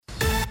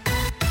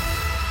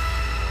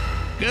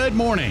Good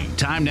morning.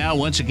 Time now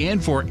once again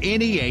for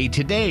NEA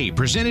Today,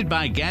 presented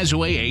by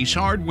Gazaway Ace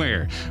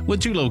Hardware, with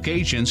 2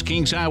 locations,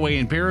 Kings Highway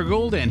in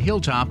Paragould and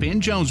Hilltop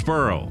in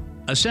Jonesboro.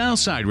 A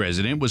Southside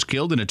resident was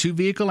killed in a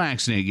 2-vehicle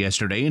accident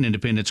yesterday in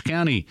Independence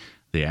County.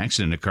 The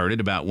accident occurred at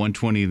about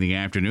 1:20 in the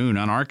afternoon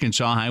on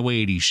Arkansas Highway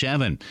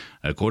 87.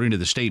 According to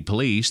the state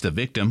police, the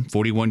victim,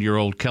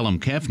 41-year-old Kellum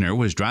Kefner,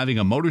 was driving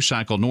a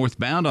motorcycle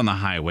northbound on the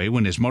highway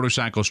when his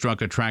motorcycle struck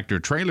a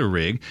tractor-trailer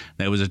rig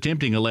that was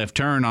attempting a left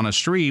turn on a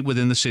street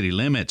within the city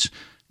limits.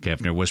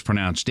 Kefner was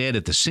pronounced dead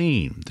at the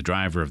scene. The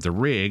driver of the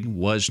rig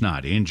was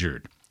not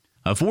injured.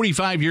 A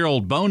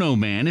 45-year-old Bono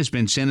man has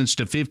been sentenced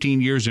to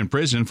 15 years in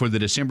prison for the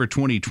December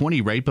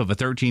 2020 rape of a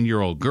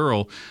 13-year-old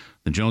girl.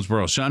 The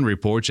Jonesboro Sun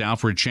reports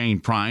Alfred Shane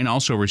Prine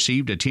also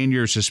received a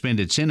 10-year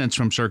suspended sentence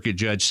from Circuit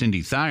Judge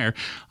Cindy Thayer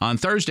on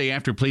Thursday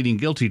after pleading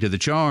guilty to the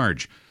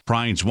charge.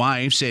 Prine's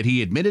wife said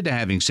he admitted to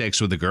having sex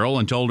with the girl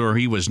and told her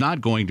he was not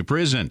going to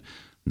prison.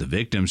 The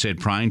victim said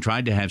Prine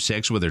tried to have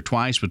sex with her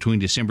twice between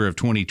December of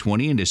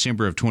 2020 and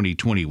December of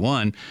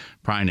 2021.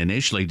 Prine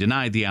initially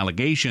denied the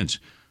allegations.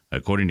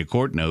 According to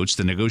court notes,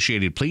 the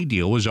negotiated plea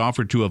deal was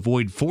offered to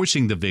avoid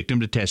forcing the victim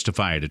to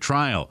testify at a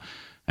trial.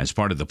 As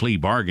part of the plea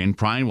bargain,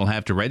 Prine will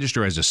have to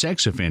register as a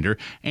sex offender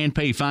and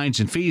pay fines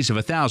and fees of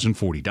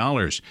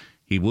 $1,040.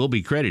 He will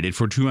be credited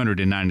for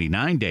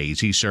 299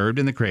 days he served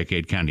in the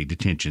Craighead County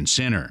Detention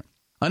Center.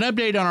 An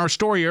update on our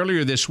story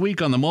earlier this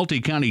week on the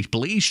multi-county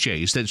police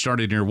chase that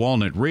started near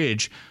Walnut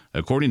Ridge.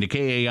 According to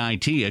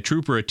KAIT, a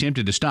trooper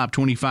attempted to stop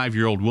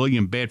 25-year-old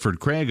William Bedford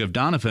Craig of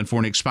Donovan for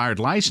an expired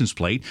license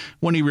plate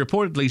when he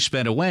reportedly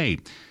sped away.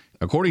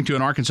 According to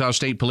an Arkansas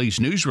State Police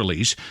news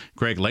release,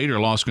 Craig later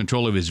lost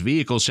control of his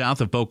vehicle south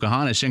of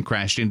Pocahontas and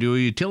crashed into a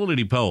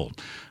utility pole.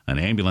 An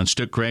ambulance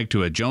took Craig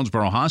to a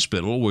Jonesboro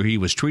hospital where he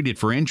was treated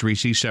for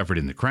injuries he suffered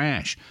in the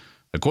crash.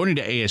 According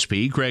to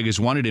ASP, Craig is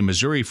wanted in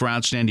Missouri for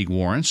outstanding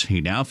warrants.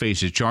 He now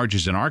faces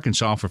charges in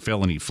Arkansas for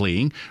felony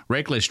fleeing,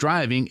 reckless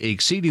driving,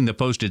 exceeding the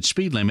posted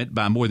speed limit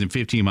by more than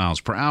 15 miles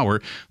per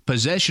hour,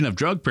 possession of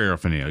drug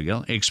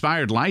paraphernalia,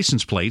 expired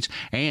license plates,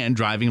 and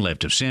driving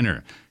left of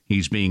center.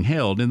 He's being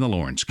held in the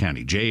Lawrence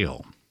County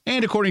Jail.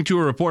 And according to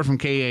a report from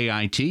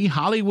KAIT,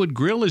 Hollywood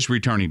Grill is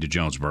returning to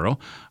Jonesboro.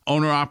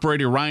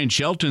 Owner-operator Ryan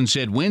Shelton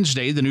said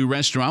Wednesday the new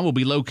restaurant will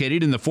be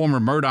located in the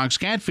former Murdoch's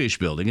Catfish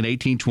Building at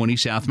 1820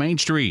 South Main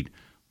Street.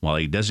 While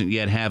he doesn't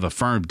yet have a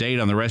firm date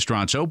on the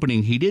restaurant's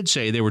opening, he did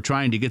say they were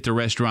trying to get the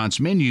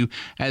restaurant's menu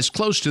as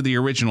close to the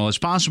original as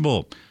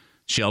possible.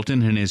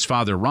 Shelton and his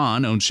father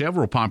Ron own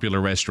several popular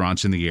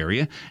restaurants in the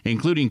area,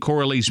 including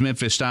Coralie's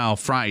Memphis-style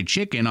fried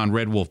chicken on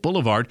Red Wolf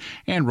Boulevard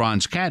and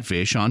Ron's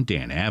Catfish on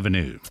Dan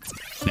Avenue.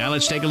 Now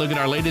let's take a look at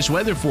our latest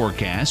weather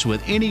forecast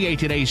with NEA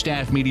Today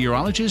staff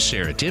meteorologist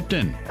Sarah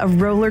Tipton. A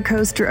roller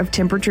coaster of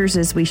temperatures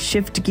as we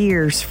shift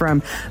gears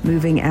from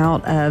moving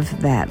out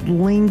of that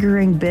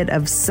lingering bit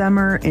of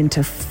summer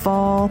into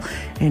fall,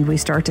 and we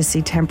start to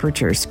see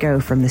temperatures go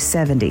from the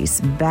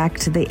 70s back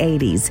to the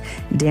 80s,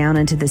 down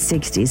into the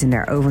 60s, and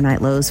our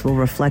overnight lows will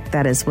reflect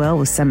that as well,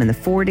 with some in the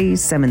 40s,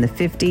 some in the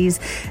 50s,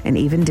 and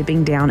even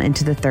dipping down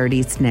into the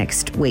 30s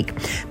next week.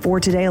 For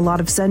today, a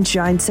lot of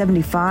sunshine,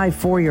 75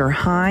 for your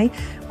high.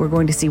 We're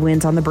going to see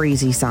winds on the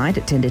breezy side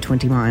at 10 to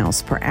 20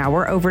 miles per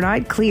hour.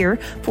 Overnight, clear,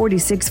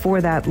 46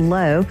 for that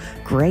low.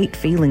 Great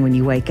feeling when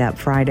you wake up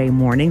Friday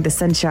morning. The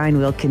sunshine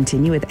will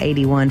continue with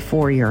 81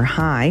 for your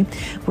high.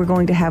 We're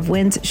going to have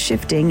winds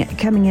shifting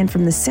coming in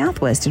from the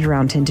southwest at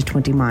around 10 to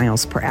 20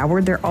 miles per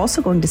hour. They're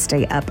also going to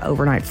stay up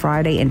overnight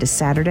Friday into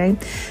Saturday.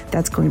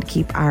 That's going to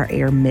keep our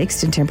air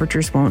mixed, and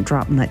temperatures won't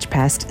drop much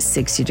past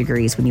 60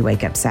 degrees when you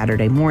wake up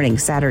Saturday morning.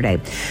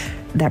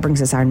 That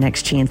brings us our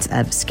next chance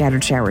of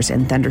scattered showers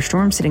and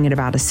thunderstorms, sitting at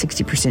about a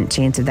 60%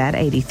 chance of that,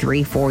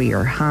 83 for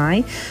your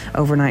high.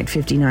 Overnight,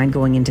 59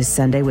 going into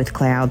Sunday with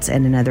clouds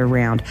and another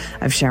round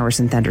of showers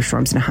and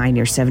thunderstorms and a high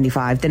near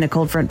 75. Then a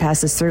cold front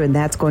passes through, and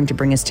that's going to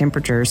bring us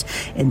temperatures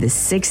in the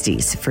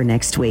 60s for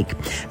next week.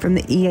 From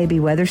the EAB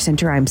Weather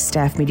Center, I'm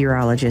staff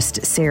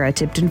meteorologist Sarah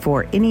Tipton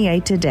for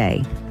NEA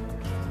Today.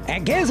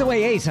 At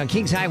Gazaway Ace on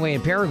Kings Highway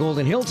in Paragould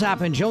and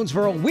Hilltop in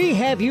Jonesboro, we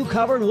have you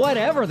covered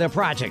whatever the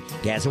project.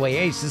 Gazaway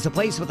Ace is the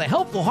place with the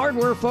helpful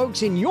hardware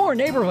folks in your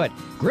neighborhood.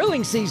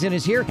 Grilling season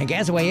is here, and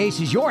Gazaway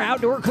Ace is your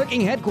outdoor cooking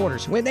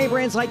headquarters with name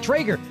brands like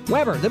Traeger,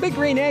 Weber, The Big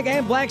Green Egg,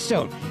 and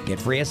Blackstone. Get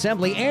free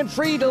assembly and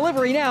free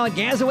delivery now at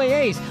Gazaway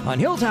Ace on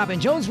Hilltop in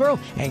Jonesboro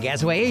and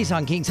Gazaway Ace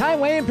on Kings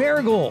Highway in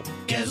Paragould.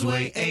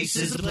 Gazaway Ace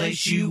is the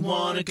place you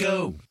want to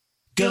go.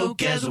 Go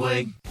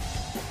Gazaway.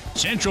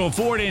 Central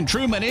Ford in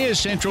Truman is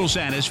Central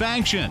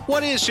Satisfaction.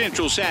 What is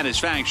Central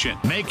Satisfaction?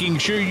 Making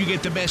sure you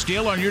get the best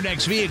deal on your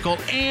next vehicle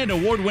and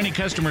award-winning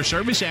customer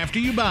service after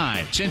you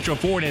buy. Central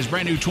Ford has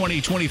brand new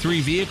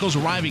 2023 vehicles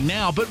arriving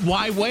now, but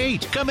why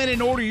wait? Come in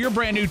and order your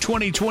brand new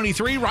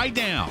 2023 right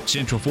now.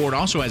 Central Ford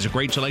also has a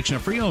great selection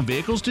of pre-owned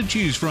vehicles to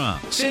choose from.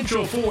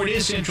 Central Ford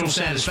is Central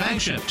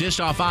Satisfaction. Just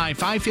off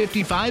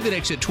I-555 at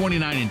exit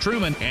 29 in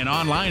Truman and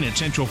online at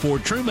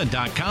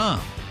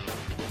centralfordtruman.com.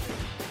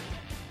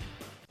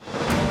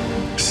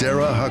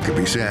 Sarah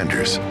Huckabee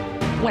Sanders.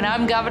 When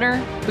I'm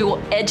governor, we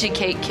will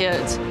educate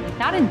kids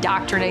not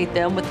indoctrinate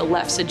them with the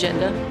left's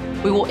agenda.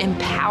 We will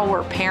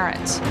empower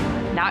parents,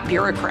 not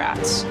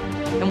bureaucrats.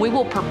 And we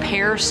will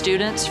prepare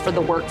students for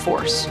the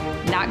workforce,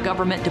 not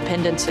government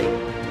dependency.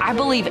 I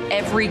believe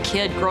every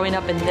kid growing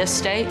up in this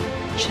state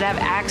should have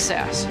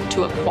access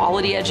to a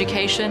quality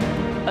education,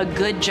 a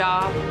good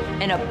job,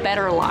 and a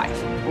better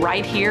life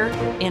right here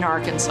in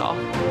Arkansas.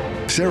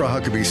 Sarah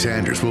Huckabee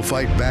Sanders will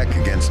fight back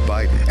against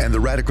Biden and the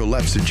radical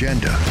left's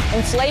agenda.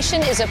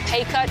 Inflation is a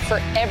pay cut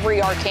for every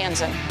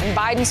Arkansan, and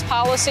Biden's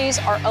policies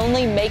are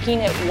only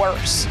making it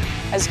worse.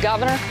 As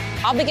governor,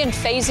 I'll begin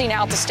phasing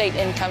out the state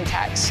income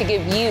tax to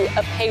give you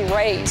a pay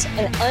raise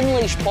and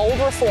unleash bold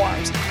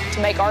reforms to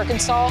make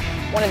Arkansas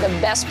one of the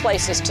best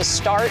places to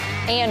start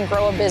and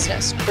grow a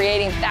business,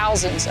 creating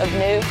thousands of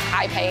new,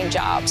 high-paying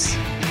jobs.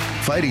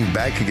 Fighting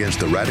back against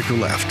the radical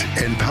left,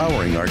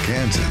 empowering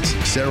Arkansans.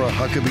 Sarah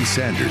Huckabee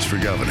Sanders for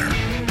governor.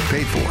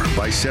 Paid for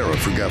by Sarah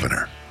for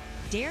governor.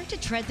 Dare to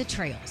Tread the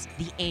Trails.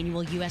 The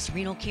annual U.S.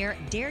 Renal Care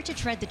Dare to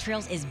Tread the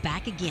Trails is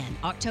back again,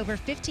 October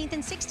 15th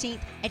and 16th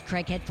at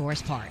Craighead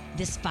Forest Park.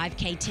 This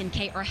 5K,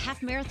 10K, or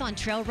half marathon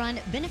trail run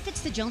benefits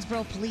the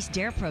Jonesboro Police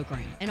Dare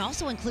program and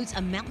also includes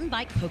a mountain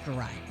bike poker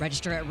ride.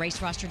 Register at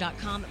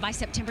raceroster.com by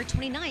September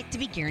 29th to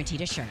be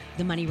guaranteed a shirt.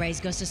 The money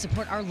raised goes to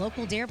support our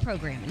local Dare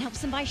program and helps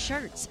them buy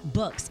shirts,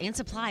 books, and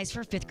supplies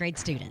for 5th grade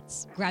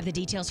students. Grab the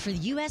details for the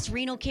U.S.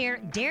 Renal Care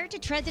Dare to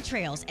Tread the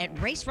Trails at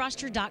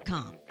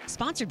raceroster.com.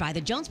 Sponsored by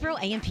the Jonesboro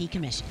A&P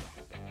Commission.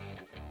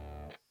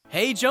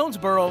 Hey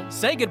Jonesboro,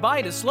 say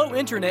goodbye to slow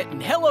internet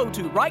and hello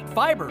to Right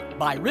Fiber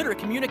by Ritter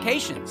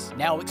Communications,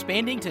 now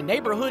expanding to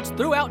neighborhoods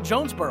throughout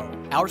Jonesboro.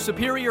 Our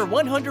superior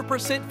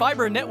 100%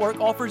 fiber network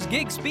offers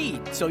gig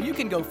speed, so you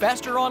can go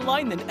faster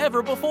online than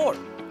ever before.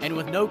 And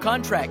with no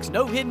contracts,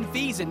 no hidden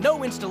fees, and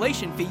no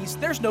installation fees,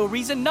 there's no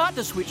reason not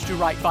to switch to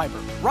Right Fiber.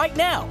 Right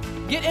now,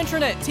 get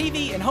internet,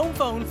 TV, and home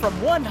phone from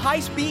one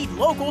high-speed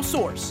local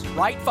source,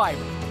 Right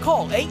Fiber.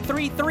 Call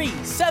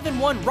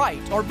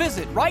 833-71-RIGHT or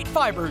visit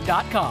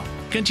rightfiber.com.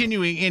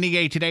 Continuing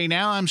NEA Today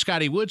now, I'm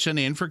Scotty Woodson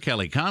in for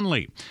Kelly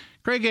Conley.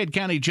 Craighead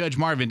County Judge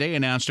Marvin Day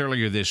announced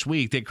earlier this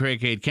week that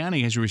Craighead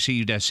County has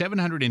received a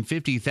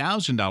 $750,000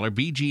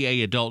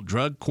 BGA Adult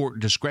Drug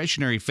Court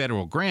discretionary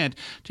federal grant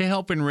to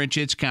help enrich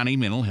its county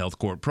mental health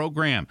court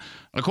program.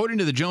 According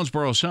to the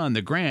Jonesboro Sun,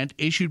 the grant,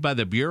 issued by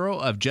the Bureau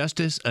of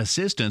Justice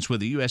Assistance with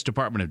the U.S.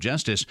 Department of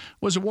Justice,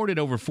 was awarded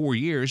over 4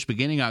 years,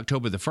 beginning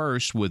October the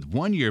 1st, with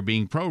 1 year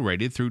being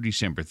prorated through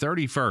December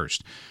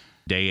 31st.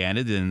 Day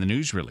added in the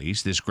news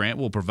release, this grant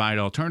will provide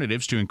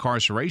alternatives to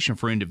incarceration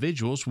for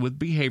individuals with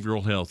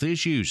behavioral health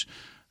issues.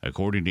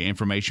 According to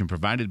information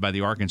provided by the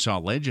Arkansas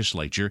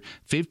legislature,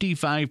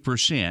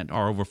 55%,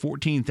 or over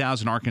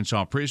 14,000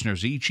 Arkansas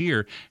prisoners each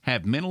year,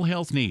 have mental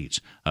health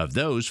needs. Of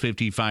those,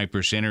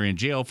 55% are in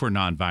jail for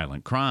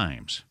nonviolent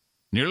crimes.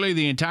 Nearly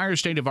the entire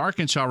state of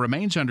Arkansas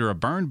remains under a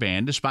burn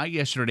ban despite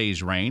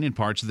yesterday's rain in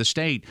parts of the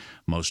state,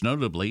 most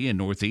notably in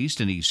northeast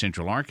and east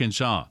central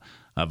Arkansas.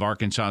 Of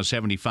Arkansas's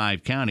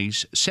 75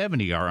 counties,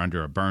 70 are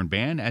under a burn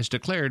ban as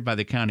declared by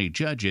the county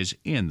judges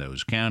in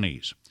those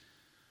counties.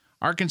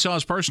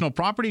 Arkansas's personal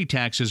property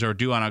taxes are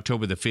due on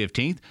October the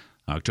 15th.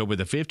 October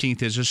the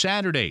 15th is a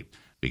Saturday.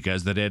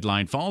 Because the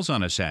deadline falls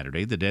on a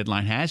Saturday, the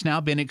deadline has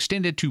now been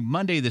extended to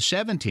Monday the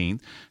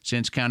 17th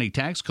since county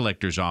tax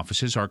collectors'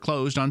 offices are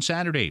closed on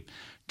Saturday.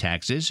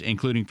 Taxes,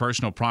 including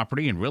personal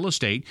property and real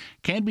estate,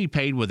 can be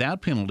paid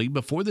without penalty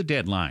before the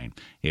deadline.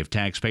 If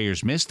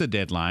taxpayers miss the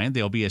deadline,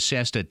 they'll be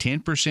assessed a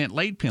 10%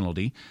 late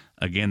penalty.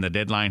 Again, the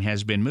deadline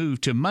has been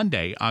moved to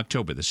Monday,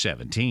 October the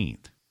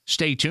 17th.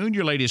 Stay tuned.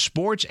 Your latest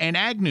sports and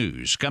ag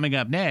news coming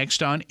up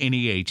next on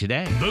NEA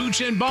Today.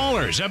 Boots and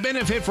Ballers, a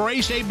benefit for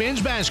A-State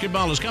men's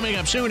basketball, is coming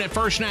up soon at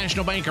First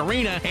National Bank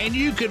Arena, and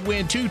you could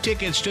win 2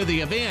 tickets to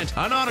the event,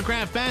 an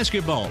autographed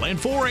basketball,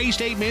 and 4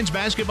 A-State men's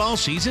basketball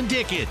season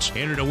tickets.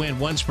 Enter to win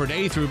once per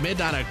day through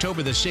midnight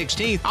October the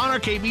 16th on our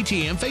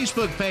KBTM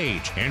Facebook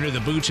page. Enter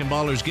the Boots and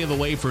Ballers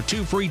giveaway for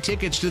 2 free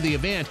tickets to the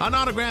event, an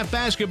autographed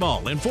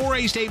basketball, and 4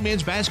 A-State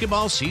men's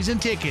basketball season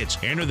tickets.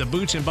 Enter the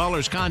Boots and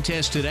Ballers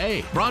contest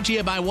today. Brought to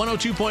you by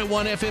 102.1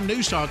 FM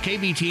News Talk,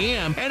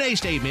 KBTM, and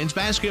A-State men's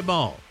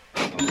basketball.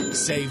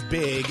 Save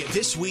big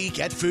this week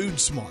at Food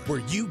Smart,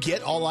 where you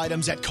get all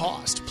items at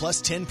cost,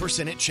 plus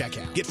 10% at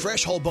checkout. Get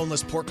fresh whole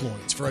boneless pork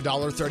loins for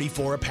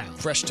 $1.34 a pound.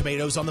 Fresh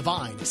tomatoes on the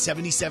vine,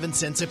 77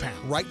 cents a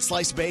pound. Right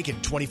sliced bacon,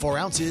 24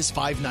 ounces,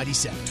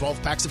 $5.97.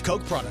 12 packs of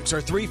Coke products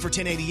are 3 for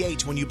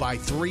 $10.88 when you buy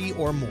 3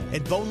 or more.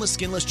 And boneless,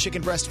 skinless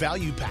chicken breast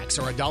value packs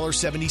are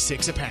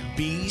 $1.76 a pound.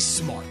 Be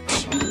smart.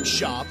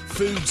 Shop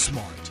Food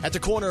Smart at the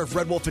corner of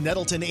Red Wolf and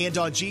Nettleton and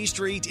on G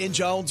Street in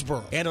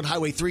Jonesboro and on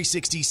Highway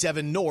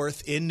 367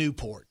 North in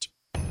Newport.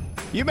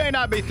 You may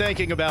not be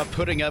thinking about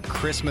putting up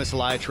Christmas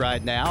lights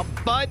right now,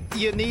 but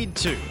you need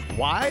to.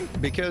 Why?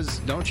 Because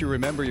don't you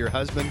remember your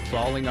husband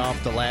falling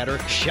off the ladder,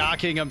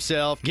 shocking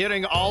himself,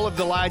 getting all of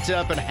the lights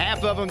up and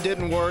half of them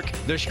didn't work?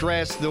 The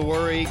stress, the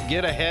worry,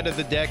 get ahead of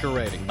the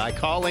decorating by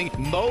calling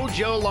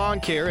Mojo Lawn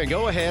Care and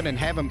go ahead and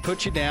have them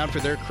put you down for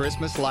their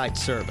Christmas light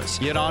service.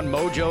 Get on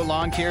Mojo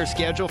Lawn Care's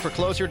schedule for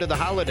closer to the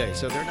holidays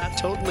so they're not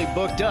totally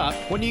booked up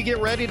when you get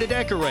ready to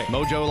decorate.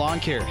 Mojo Lawn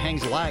Care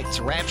hangs lights,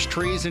 wraps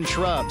trees and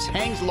shrubs,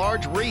 hangs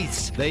large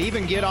wreaths. They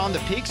even get on the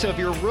peaks of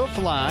your roof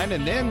line,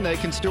 and then they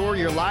can store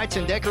your lights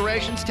and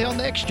decorations till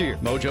next year.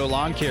 Mojo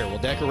Lawn Care will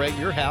decorate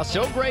your house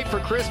so great for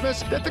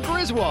Christmas that the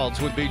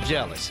Griswolds would be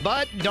jealous.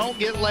 But don't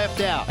get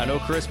left out. I know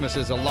Christmas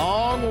is a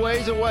long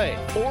ways away.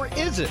 Or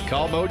is it?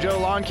 Call Mojo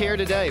Lawn Care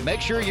today.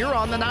 Make sure you're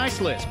on the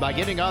nice list by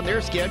getting on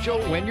their schedule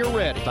when you're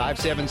ready.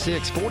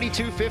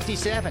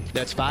 576-4257.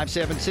 That's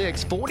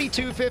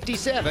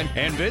 576-4257.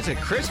 And visit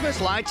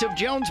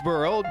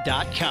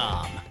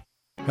ChristmasLightsOfJonesboro.com.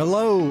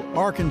 Hello,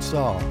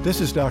 Arkansas. This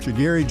is Dr.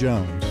 Gary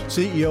Jones,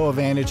 CEO of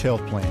Vantage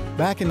Health Plan.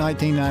 Back in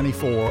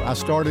 1994, I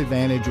started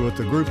Vantage with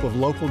a group of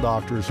local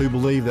doctors who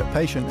believe that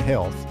patient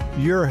health,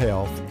 your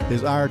health,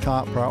 is our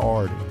top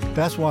priority.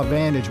 That's why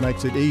Vantage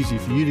makes it easy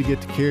for you to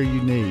get the care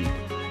you need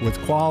with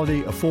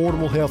quality,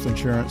 affordable health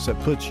insurance that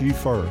puts you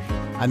first.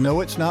 I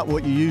know it's not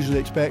what you usually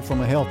expect from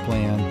a health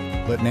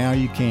plan, but now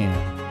you can.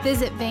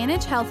 Visit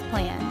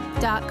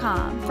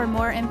VantageHealthPlan.com for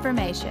more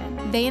information.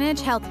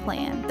 Vantage Health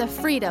Plan, the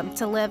freedom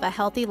to live a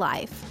healthy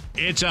life.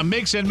 It's a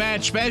mix and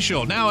match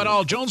special now at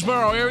all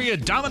Jonesboro area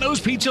Domino's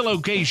Pizza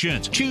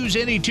locations. Choose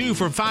any two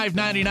for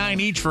 $5.99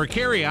 each for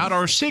carryout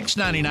or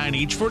 $6.99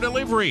 each for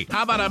delivery.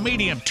 How about a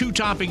medium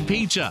 2-topping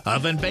pizza,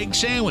 oven-baked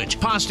sandwich,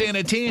 pasta in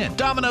a tin,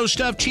 Domino's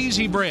stuffed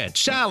cheesy bread,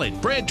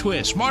 salad, bread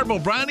twists, marble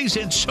brownies,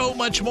 and so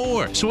much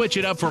more. Switch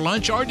it up for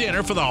lunch or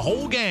dinner for the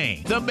whole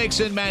gang. The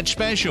mix and match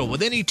special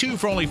with any two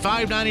for only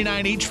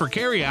 $5.99 each for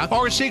carryout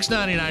or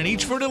 $6.99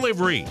 each for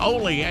delivery.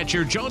 Only at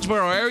your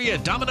Jonesboro area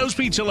Domino's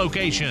Pizza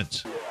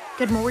locations.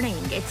 Good morning.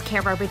 It's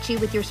Kara Ritchie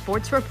with your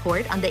sports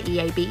report on the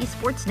EAB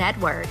Sports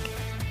Network.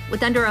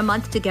 With under a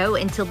month to go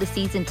until the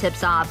season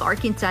tips off,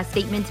 Arkansas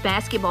State men's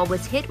basketball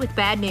was hit with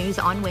bad news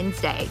on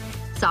Wednesday.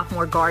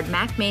 Sophomore guard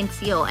Mac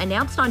Mansell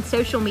announced on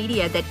social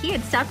media that he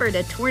had suffered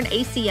a torn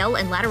ACL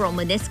and lateral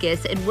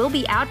meniscus and will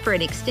be out for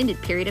an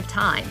extended period of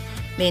time.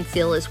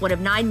 Mansell is one of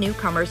 9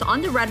 newcomers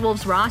on the Red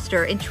Wolves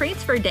roster and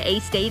transferred to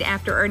A-State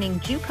after earning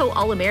JUCO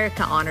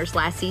All-America honors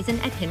last season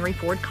at Henry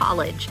Ford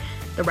College.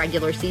 The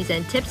regular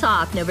season tips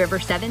off November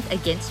 7th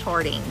against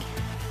Harding.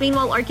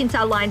 Meanwhile,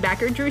 Arkansas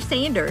linebacker Drew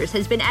Sanders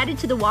has been added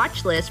to the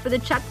watch list for the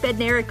Chuck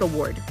Bednarik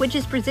Award, which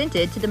is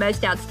presented to the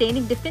most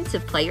outstanding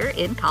defensive player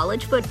in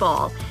college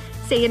football.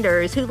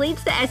 Sanders, who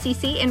leads the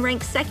SEC and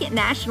ranks second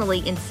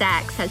nationally in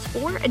sacks, has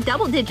 4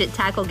 double-digit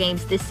tackle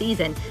games this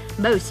season,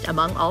 most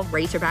among all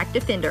Razorback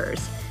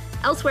defenders.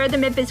 Elsewhere, the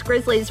Memphis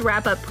Grizzlies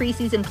wrap up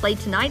preseason play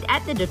tonight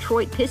at the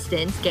Detroit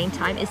Pistons. Game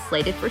time is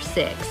slated for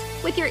 6.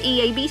 With your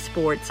EAB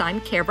Sports,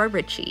 I'm Kara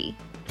Ritchie.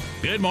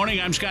 Good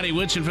morning. I'm Scotty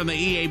Woodson from the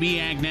EAB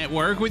Ag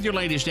Network with your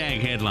latest ag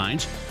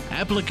headlines.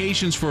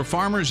 Applications for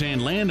farmers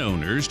and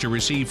landowners to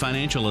receive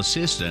financial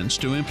assistance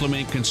to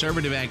implement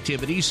conservative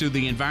activities through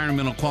the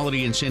Environmental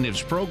Quality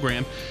Incentives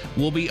Program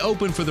will be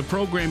open for the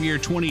program year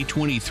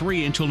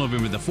 2023 until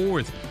November the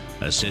 4th.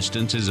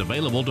 Assistance is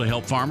available to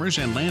help farmers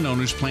and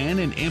landowners plan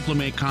and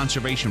implement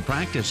conservation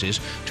practices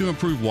to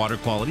improve water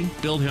quality,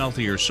 build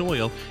healthier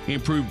soil,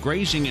 improve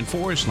grazing and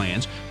forest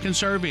lands,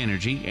 conserve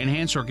energy,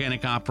 enhance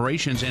organic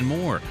operations, and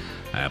more.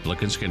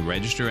 Applicants can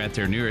register at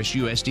their nearest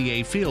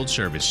USDA Field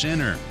Service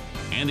Center.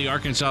 And the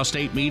Arkansas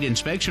State Meat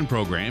Inspection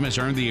Program has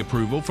earned the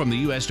approval from the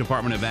U.S.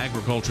 Department of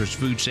Agriculture's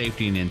Food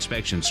Safety and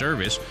Inspection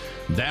Service.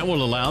 That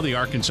will allow the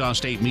Arkansas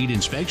State Meat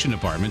Inspection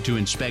Department to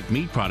inspect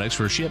meat products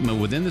for shipment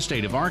within the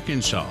state of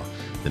Arkansas.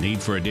 The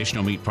need for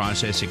additional meat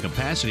processing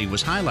capacity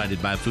was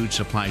highlighted by food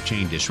supply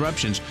chain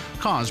disruptions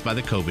caused by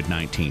the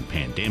COVID-19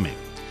 pandemic.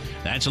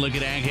 That's a look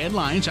at Ag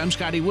Headlines. I'm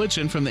Scotty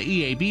Woodson from the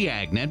EAB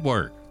Ag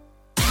Network.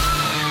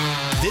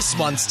 This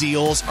month's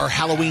deals are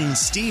Halloween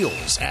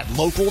steals at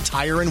Local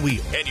Tire and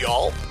Wheel. And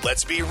y'all,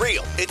 let's be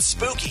real. It's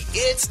spooky.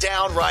 It's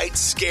downright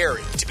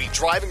scary to be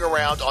driving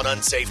around on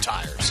unsafe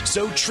tires.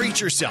 So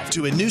treat yourself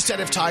to a new set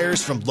of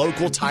tires from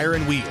Local Tire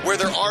and Wheel, where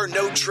there are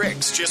no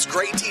tricks, just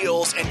great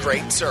deals and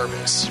great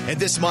service. And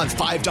this month,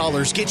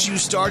 $5 gets you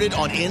started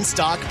on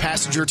in-stock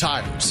passenger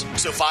tires.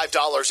 So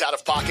 $5 out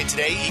of pocket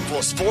today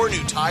equals 4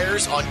 new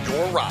tires on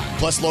your ride.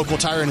 Plus, Local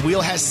Tire and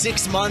Wheel has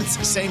 6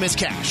 months, same as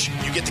cash.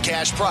 You get the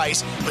cash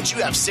price, but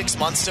you have 6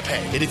 months to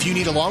pay. And if you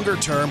need a longer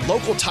term,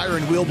 Local Tire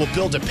and Wheel will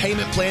build a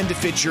payment plan to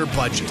fit your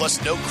budget.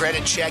 Plus, no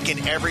credit check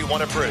and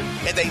everyone approved.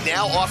 And they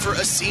now offer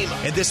a SEMA.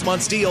 And this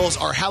month's deals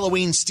are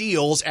Halloween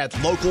steals at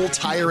Local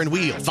Tire and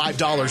Wheel.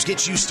 $5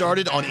 gets you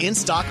started on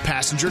in-stock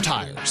passenger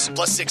tires.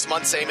 Plus 6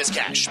 months, same as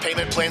cash.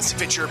 Payment plans to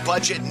fit your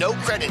budget, no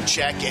credit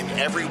check, and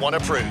everyone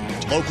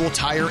approved. Local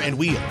Tire and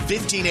Wheel,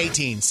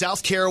 1518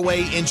 South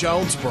Caraway in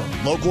Jonesboro.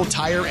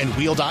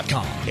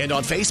 LocalTireandWheel.com. And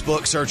on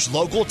Facebook, search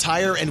Local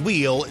Tire and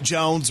Wheel,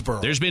 Jonesboro.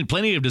 There's been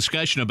plenty of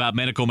discussion about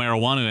medical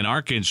marijuana in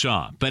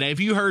Arkansas, but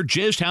have you heard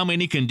just how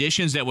many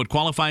conditions that would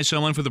qualify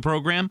someone for the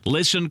program?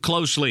 Listen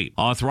closely.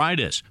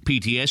 Arthritis,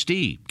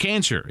 PTSD,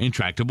 cancer,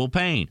 intractable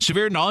pain,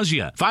 severe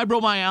nausea,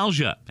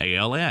 fibromyalgia,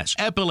 ALS,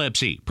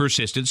 epilepsy,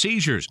 persistent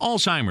seizures,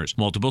 Alzheimer's,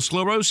 multiple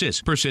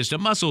sclerosis,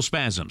 persistent muscle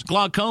spasms,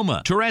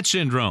 glaucoma, Tourette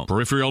syndrome,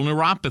 peripheral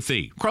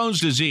neuropathy,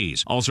 Crohn's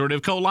disease,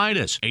 ulcerative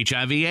colitis,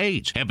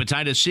 HIV/AIDS,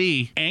 hepatitis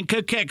C, and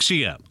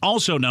cachexia,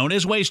 also known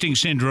as wasting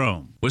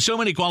syndrome. With so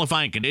many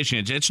qualifying conditions,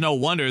 it's no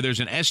wonder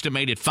there's an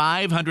estimated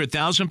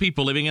 500,000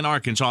 people living in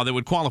Arkansas that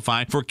would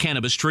qualify for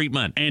cannabis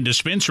treatment. And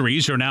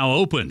dispensaries are now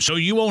open, so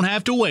you won't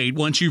have to wait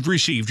once you've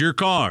received your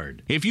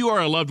card. If you are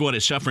a loved one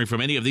is suffering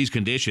from any of these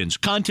conditions,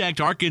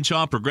 contact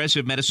Arkansas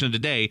Progressive Medicine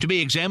today to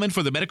be examined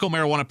for the medical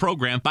marijuana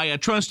program by a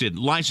trusted,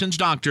 licensed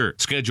doctor.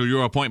 Schedule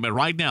your appointment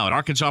right now at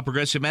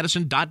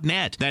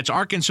arkansasprogressivemedicine.net. That's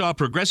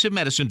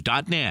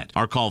arkansasprogressivemedicine.net.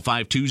 Or call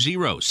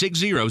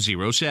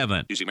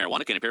 520-6007. Using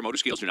marijuana can impair motor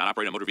skills. Do not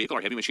operate a motor vehicle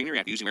or heavy machinery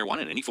after using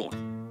marijuana in any form.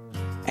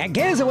 At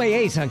Gazaway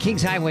Ace on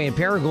Kings Highway in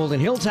Paragould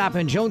and Hilltop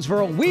in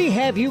Jonesboro, we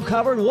have you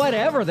covered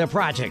whatever the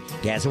project.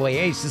 Gazaway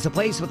Ace is the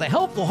place with the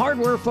helpful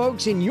hardware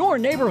folks in your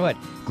neighborhood.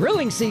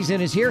 Grilling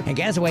season is here, and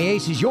Gazaway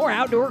Ace is your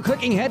outdoor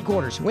cooking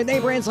headquarters with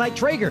name brands like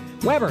Traeger,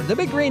 Weber, The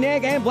Big Green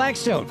Egg, and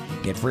Blackstone.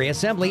 Get free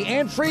assembly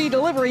and free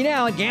delivery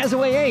now at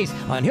Gazaway Ace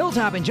on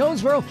Hilltop in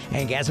Jonesboro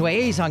and Gazaway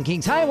Ace on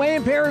Kings Highway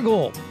in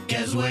Paragould.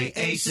 Gazaway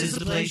Ace is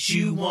the place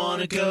you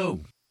want to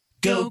go.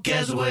 Go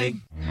Gazaway.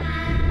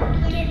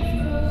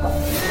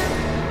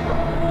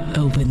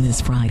 Open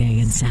this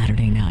Friday and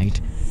Saturday night.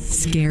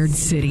 Scared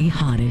City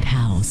Haunted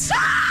House.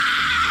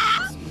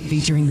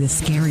 Featuring the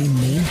scary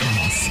main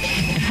house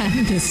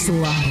and the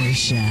slaughter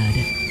shed.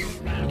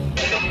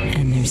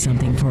 And there's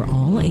something for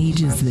all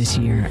ages this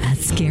year at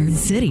Scared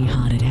City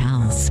Haunted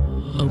House.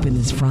 Open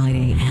this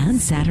Friday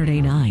and Saturday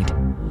night.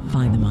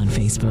 Find them on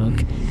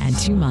Facebook and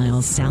 2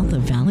 miles south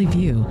of Valley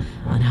View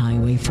on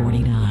Highway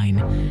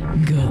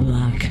 49. Good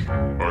luck.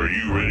 Are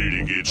you ready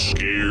to get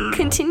scared?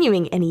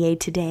 Continuing NEA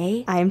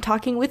today, I am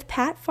talking with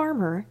Pat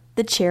Farmer,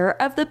 the chair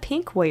of the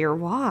Pink Warrior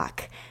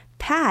Walk.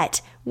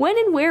 Pat, when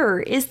and where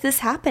is this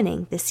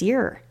happening this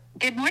year?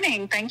 Good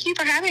morning. Thank you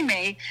for having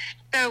me.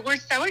 So we're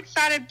so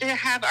excited to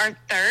have our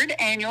 3rd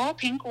annual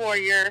Pink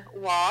Warrior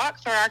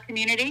Walk for our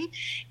community.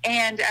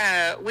 And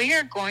we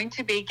are going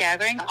to be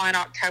gathering on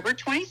October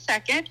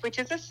 22nd, which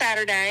is a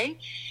Saturday.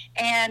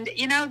 And,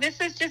 you know,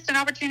 this is just an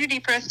opportunity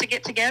for us to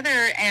get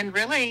together and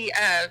really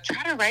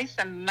try to raise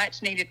some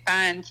much needed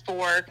funds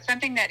for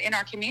something that in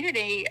our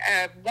community,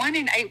 1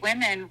 in 8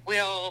 women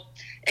will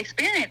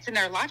experience in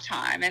their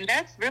lifetime. And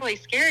that's really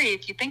scary.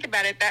 If you think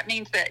about it, that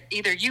means that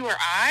either you or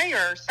I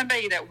or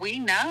somebody that we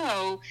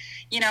know,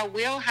 you know,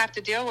 will have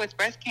to deal with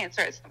breast cancer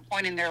at some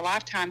point in their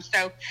lifetime.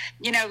 So,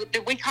 you know,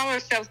 we call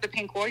ourselves the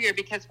Pink Warrior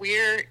because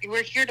we're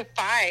here to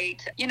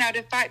fight, you know,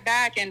 to fight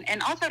back and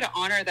also to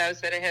honor those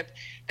that have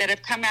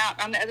come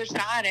out on the other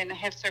side and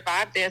have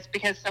survived this,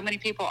 because so many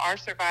people are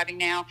surviving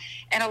now.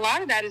 And a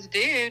lot of that is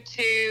due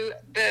to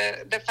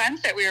the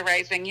funds that we are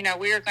raising. You know,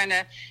 we are going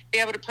to be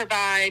able to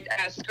provide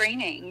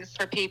screenings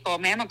for people,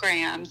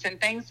 mammograms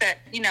and things that,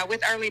 you know,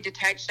 with early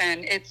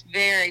detection, it's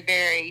very,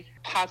 very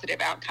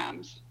positive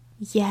outcomes.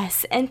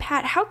 Yes, and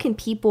Pat, how can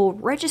people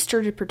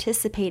register to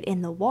participate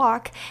in the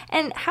walk,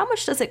 and how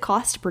much does it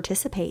cost to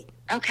participate?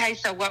 Okay,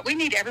 so what we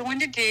need everyone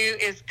to do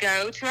is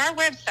go to our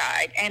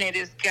website, and it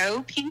is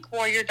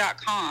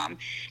gopinkwwarrior.com.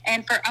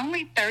 And for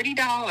only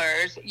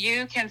 $30,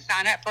 you can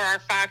sign up for our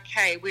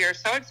 5K. We are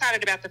so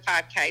excited about the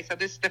 5K. So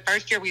this is the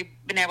first year we've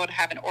been able to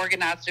have an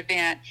organized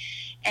event.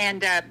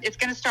 And it's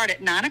going to start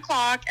at 9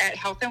 o'clock at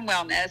Health and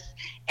Wellness.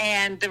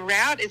 And the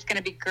route is going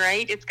to be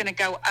great. It's going to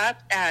go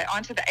up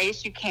onto the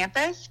ASU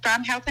campus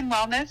from Health and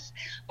Wellness.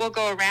 We'll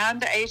go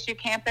around the ASU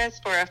campus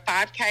for a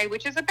 5K,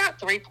 which is about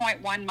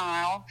 3.1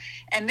 mile.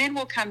 And then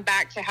we'll come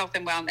back to Health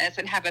and Wellness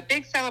and have a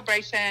big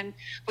celebration.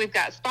 We've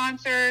got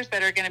sponsors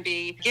that are going to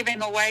be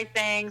giving away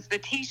things. The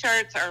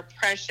T-shirts are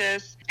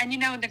precious. And, you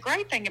know, the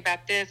great thing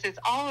about this is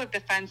all of the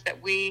funds that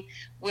we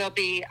will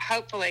be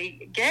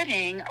hopefully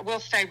getting will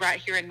stay right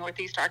here in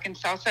Northeast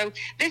Arkansas. So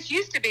this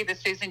used to be the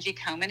Susan G.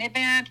 Komen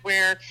event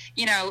where,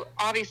 you know,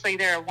 obviously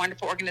they're a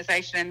wonderful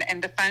organization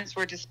and the funds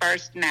were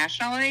dispersed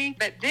nationally.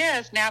 But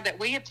this, now that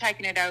we have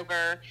taken it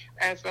over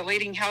as the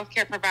leading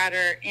healthcare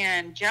provider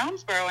in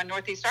Jonesboro and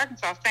Northeast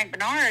Arkansas, St.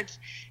 Bernard's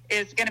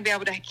is going to be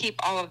able to keep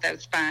all of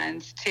those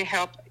funds to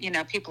help, you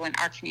know, people in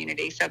our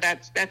community. So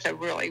that's a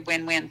really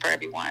win-win for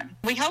everyone.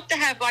 We hope to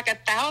have like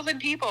 1,000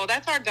 people.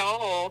 That's our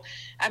goal.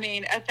 I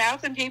mean,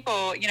 1,000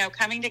 people, you know,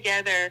 coming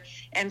together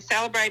and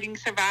celebrating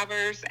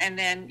survivors and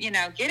then, you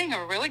know, getting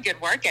a really good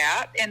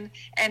workout and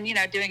you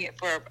know, doing it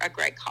for a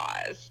great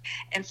cause.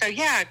 And so,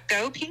 yeah,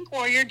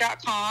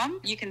 gopinkwwarrior.com.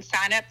 You can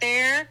sign up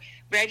there.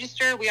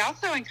 Register. We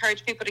also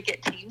encourage people to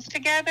get teams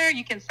together.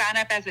 You can sign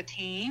up as a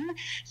team.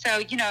 So,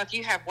 you know, if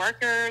you have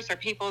workers or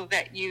people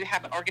that you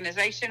have an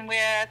organization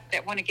with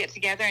that want to get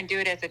together and do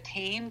it as a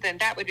team, then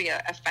that would be a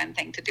fun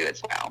thing to do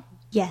as well.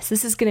 Yes,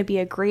 this is going to be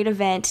a great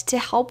event to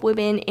help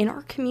women in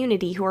our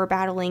community who are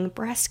battling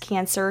breast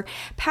cancer.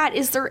 Pat,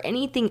 is there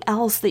anything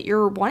else that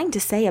you're wanting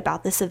to say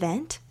about this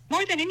event?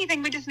 More than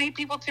anything, we just need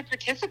people to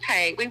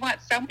participate. We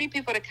want so many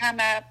people to come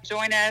up,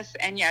 join us,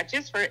 and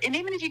and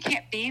even if you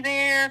can't be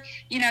there,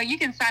 you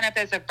can sign up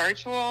as a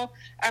virtual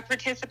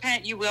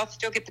participant. You will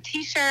still get the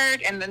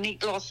T-shirt and the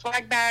neat little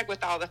swag bag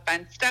with all the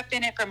fun stuff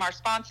in it from our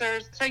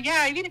sponsors. So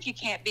even if you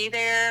can't be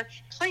there,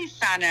 please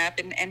sign up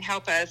and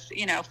help us,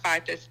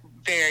 fight this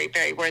very,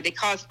 very worthy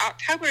cause.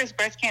 October is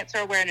Breast Cancer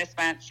Awareness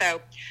Month,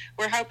 so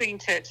we're hoping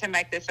to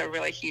make this a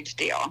really huge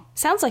deal.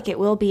 Sounds like it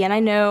will be, and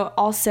I know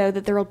also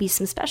that there will be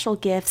some special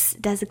gifts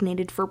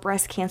designated for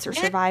breast cancer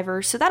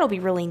survivors, so that'll be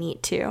really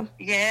neat too.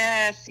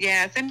 Yes,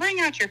 and bring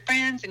out your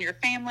friends and your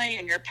family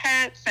and your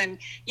pets, and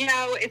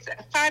it's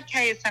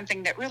 5K is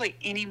something that really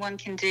anyone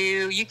can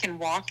do. You can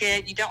walk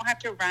it, you don't have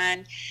to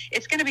run.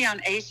 It's going to be on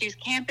ASU's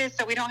campus,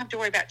 so we don't have to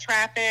worry about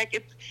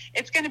traffic.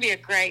 It's going to be a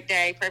great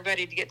day for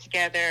everybody to get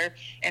together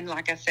and,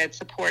 like I said,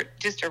 support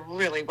just a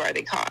really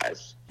worthy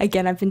cause.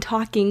 Again, I've been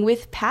talking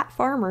with Pat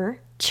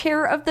Farmer,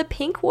 chair of the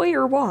Pink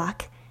Warrior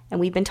Walk, and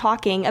we've been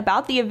talking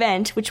about the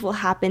event, which will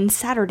happen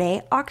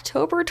Saturday,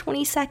 October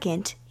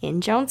 22nd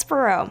in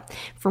Jonesboro.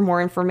 For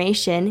more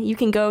information, you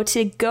can go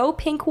to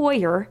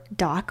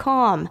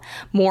gopinkwwarrior.com.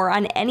 More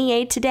on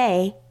NEA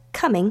Today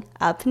coming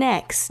up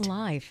next.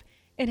 Life,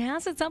 it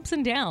has its ups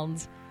and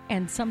downs,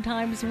 and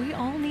sometimes we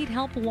all need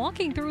help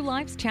walking through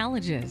life's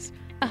challenges.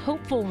 A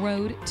hopeful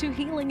road to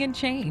healing and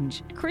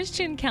change.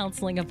 Christian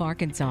Counseling of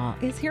Arkansas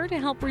is here to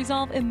help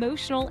resolve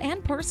emotional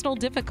and personal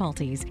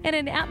difficulties in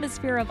an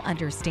atmosphere of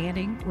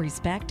understanding,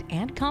 respect,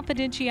 and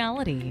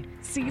confidentiality.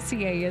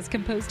 CCA is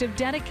composed of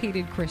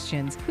dedicated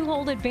Christians who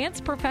hold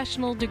advanced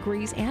professional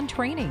degrees and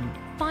training.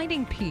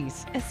 Finding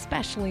peace,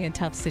 especially in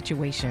tough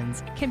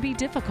situations, can be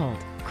difficult.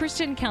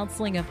 Christian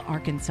Counseling of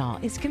Arkansas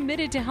is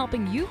committed to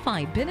helping you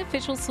find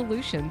beneficial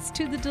solutions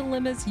to the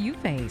dilemmas you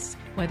face,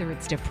 whether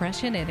it's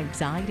depression and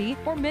anxiety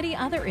or many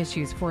other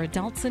issues for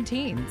adults and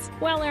teens.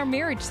 While our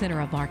Marriage Center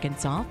of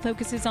Arkansas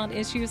focuses on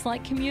issues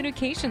like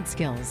communication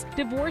skills,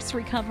 divorce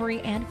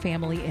recovery, and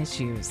family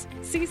issues.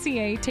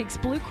 CCA takes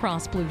Blue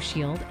Cross Blue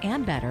Shield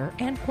and Better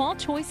and Qual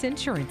Choice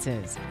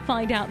Insurances.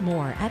 Find out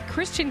more at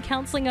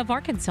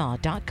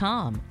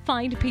ChristianCounselingofArkansas.com.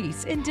 Find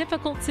peace in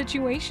difficult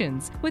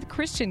situations with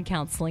Christian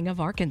Counseling of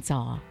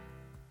Arkansas.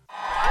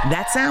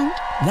 That sound?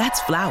 That's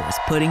flowers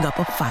putting up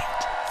a fight.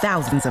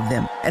 Thousands of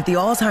them at the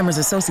Alzheimer's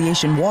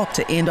Association Walk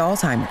to End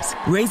Alzheimer's,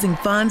 raising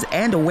funds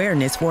and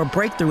awareness for a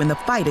breakthrough in the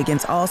fight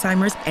against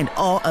Alzheimer's and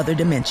all other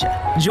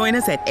dementia. Join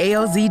us at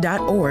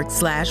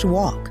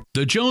alz.org/walk.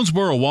 The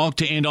Jonesboro Walk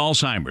to End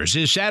Alzheimer's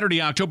is Saturday,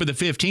 October the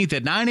 15th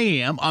at 9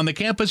 a.m. on the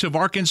campus of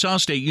Arkansas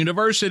State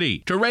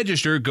University. To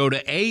register, go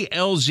to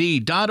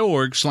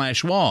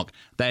alz.org/walk.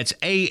 That's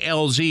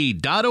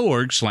alz.org/walk.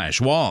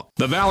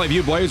 The Valley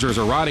View Blazers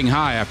are riding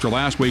high after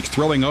last week's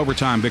thrilling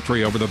overtime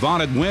victory over the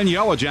vaunted Wynn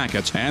Yellow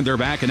Jackets, and they're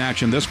back in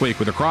action this week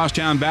with a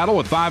crosstown battle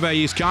with 5A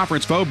East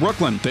Conference foe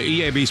Brooklyn. The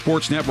EAB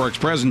Sports Network's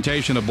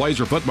presentation of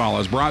Blazer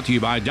football is brought to you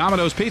by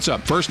Domino's Pizza,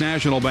 First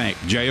National Bank,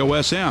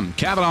 JOSM,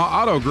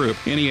 Kavanaugh Auto Group,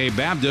 NEA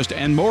Baptist,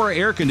 and More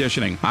Air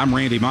Conditioning. I'm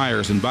Randy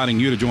Myers, inviting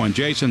you to join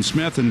Jason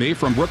Smith and me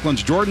from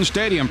Brooklyn's Jordan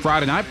Stadium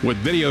Friday night with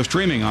video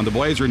streaming on the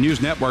Blazer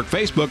News Network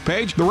Facebook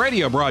page. The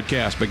radio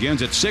broadcast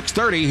begins at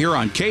 6:30 here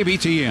on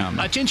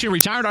KBTM. Attention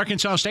retired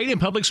Arkansas State and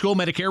public school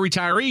Medicare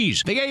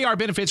retirees. The AR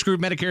Benefits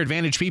Group Medicare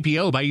Advantage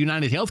PPO by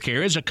United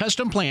Healthcare is a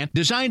custom plan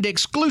designed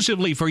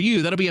exclusively for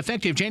you that'll be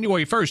effective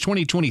January 1st,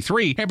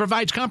 2023 and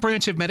provides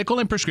comprehensive medical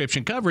and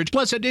prescription coverage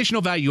plus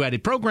additional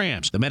value-added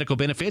programs. The medical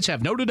benefits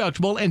have no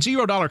deductible and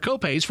 $0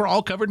 copays for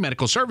all covered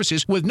medical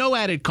services with no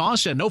added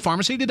costs and no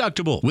pharmacy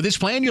deductible. With this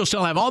plan, you'll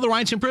still have all the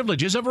rights and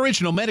privileges of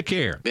original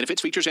Medicare.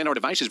 Benefits, features, and/or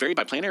devices vary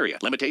by plan area.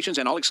 Limitations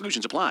and all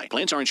exclusions apply.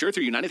 Plans are insured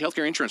through United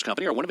Healthcare Insurance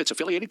Company or one of its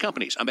affiliated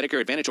companies. A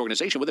Medicare Advantage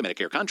organization with a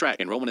Medicare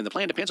contract. Enrollment in the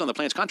plan depends on the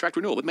plan's contract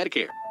renewal with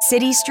Medicare.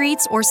 City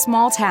streets or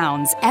small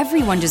towns,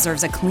 everyone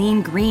deserves a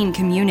clean, green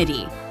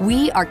community.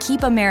 We are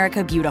Keep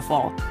America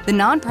Beautiful, the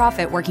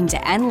nonprofit working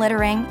to end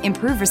littering,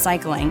 improve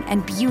recycling,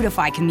 and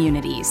beautify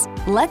communities.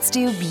 Let's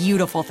do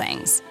beautiful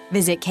things.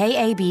 Visit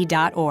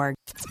KAB.org.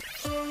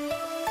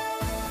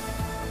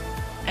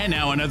 And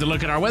now another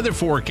look at our weather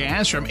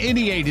forecast from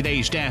NEA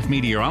Today staff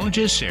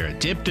meteorologist Sarah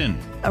Tipton.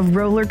 A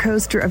roller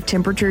coaster of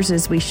temperatures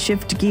as we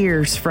shift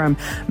gears from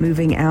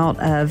moving out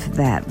of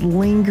that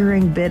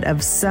lingering bit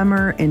of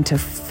summer into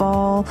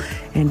fall,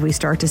 and we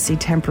start to see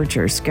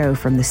temperatures go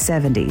from the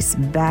 70s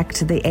back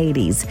to the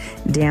 80s,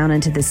 down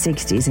into the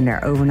 60s, and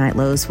our overnight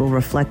lows will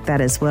reflect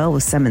that as well,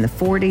 with some in the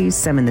 40s,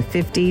 some in the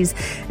 50s,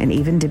 and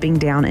even dipping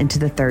down into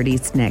the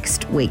 30s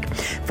next week.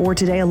 For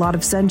today, a lot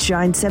of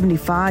sunshine,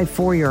 75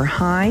 for your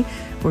high.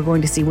 We're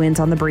going to see winds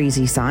on the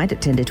breezy side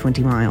at 10 to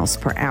 20 miles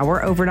per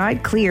hour.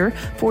 Overnight, clear,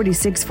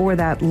 46 for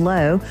that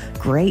low.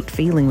 Great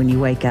feeling when you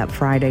wake up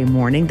Friday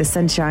morning. The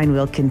sunshine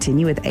will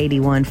continue with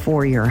 81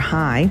 for your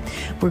high.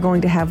 We're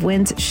going to have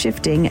winds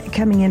shifting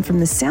coming in from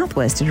the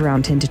southwest at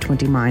around 10 to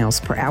 20 miles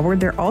per hour.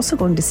 They're also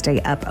going to stay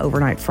up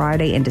overnight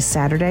Friday into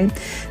Saturday.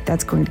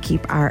 That's going to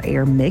keep our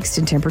air mixed,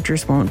 and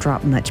temperatures won't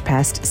drop much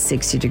past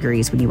 60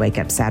 degrees when you wake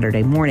up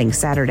Saturday morning.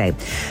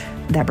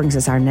 That brings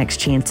us our next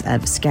chance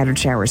of scattered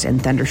showers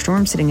and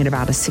thunderstorms, sitting at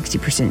about a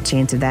 60%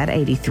 chance of that,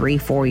 83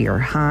 for your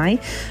high.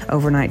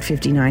 Overnight,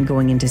 59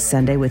 going into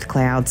Sunday with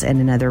clouds and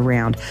another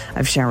round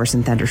of showers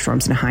and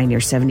thunderstorms and a high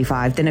near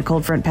 75. Then a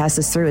cold front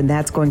passes through, and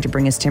that's going to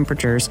bring us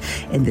temperatures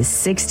in the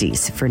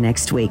 60s for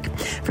next week.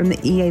 From the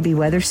EAB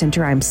Weather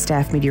Center, I'm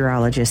staff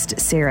meteorologist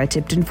Sarah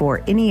Tipton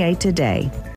for NEA Today.